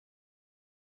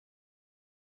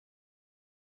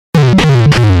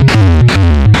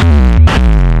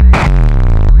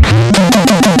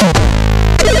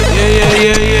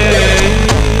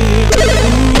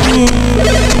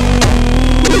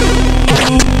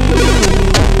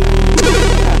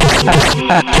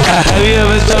Have you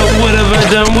ever thought, what have I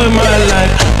done with my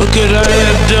life? What could I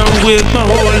have done with my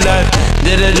whole life?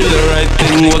 Did I do the right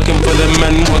thing? Working for the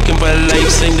man, working for life,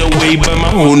 sing the way by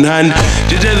my own hand.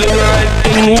 Did I do the right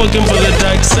thing? Working for the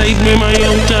dark side, made my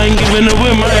own time, giving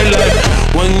away my life.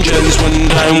 One chance, one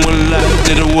time, one life.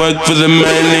 Did I work for the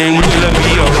man and will I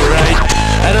be alright?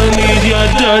 I don't need your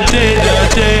dirty,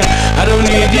 dirty. I don't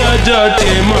need your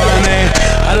dirty money.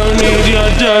 I don't need your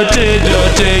dirty,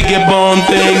 dirty. Get my own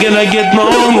thing and I get my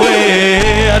own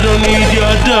way. I don't need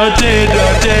your dirty,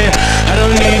 dirty. I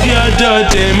don't need your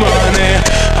dirty money.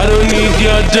 I don't need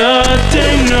your dirty,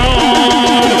 no.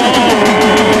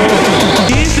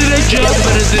 Easy the job,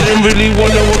 but I didn't really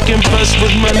wanna work in fast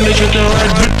food manager or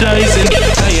advertising.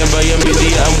 I am by a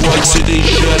media and works with this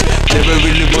shit. Never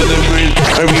really bothering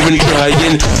or even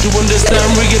trying to understand,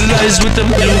 realize what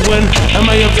I'm doing. Am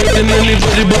I affecting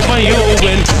anybody but my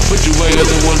own? But do I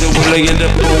other world, will I end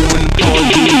up going on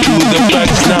to the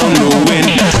facts now knowing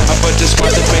about the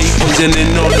smart papers and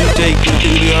then all you take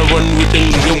within I run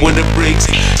within you with the breaks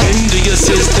into your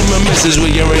system and messes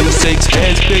with your insects.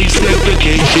 Headspace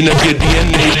replication of your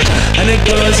DNA and it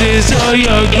causes all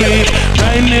your grief.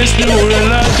 Blindness,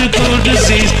 neurological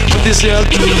disease. But they sell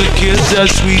to the kids are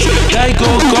sweet. Like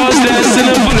all cause less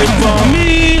than a bullet for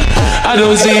me. I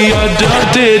don't see your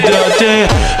dirty, dirty.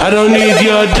 I don't need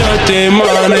your dirty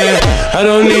money. I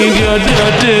don't need your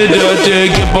dirty,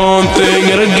 dirty. Get on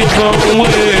thing and I get on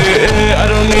way. I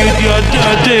don't need your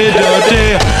dirty,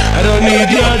 dirty. I don't need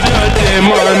your dirty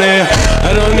money.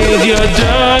 I don't need your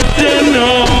dirty,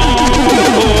 no.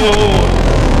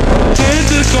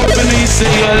 The company say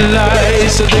a lie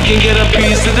so they can get a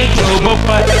piece of the global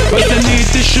pie, but they need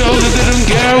to show that they don't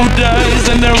care who dies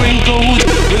and they're in cahoots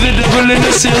with the devil in the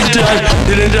silk tie.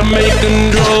 Didn't make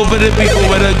control for the people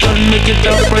with a gun, make it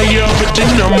a priority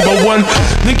number one.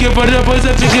 Make it for the boys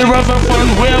that figure out for fun.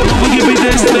 Well, we give you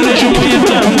destination when your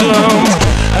time comes.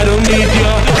 I don't need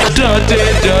your dirty,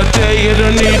 dirty. I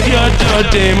don't need your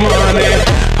dirty money.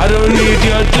 I don't need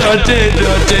your dirty,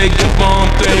 dirty. Get my own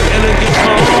thing and I get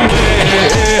my own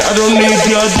way. I don't need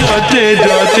your dirty,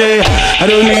 dirty. I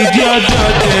don't need your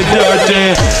dirty, dirty.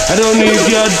 I don't need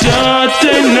your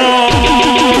dirty, no.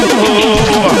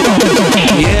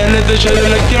 Yeah, let the shot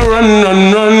like you run,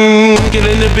 run, run.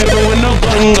 Killing the people with no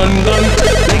gun, gun, gun.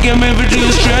 They can maybe do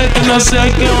straight in a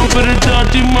second for the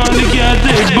dirty money, yeah,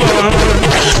 they burn.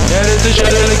 Yeah, let the shot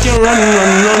like you run,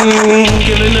 run, run.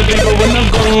 Killing the people with no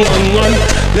gun, gun, gun.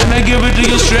 Then I give it to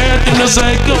you straight in a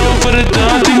cycle for the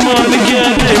dirty money,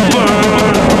 yeah, they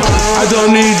burn. I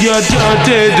don't need your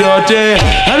dirty, dirty.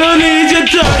 I don't need your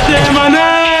dirty money.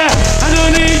 I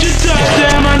don't need your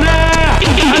dirty money.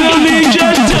 I don't need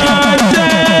your dirty.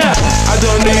 I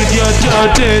don't need your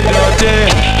dirty, dirty.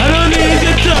 I don't need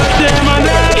your dirty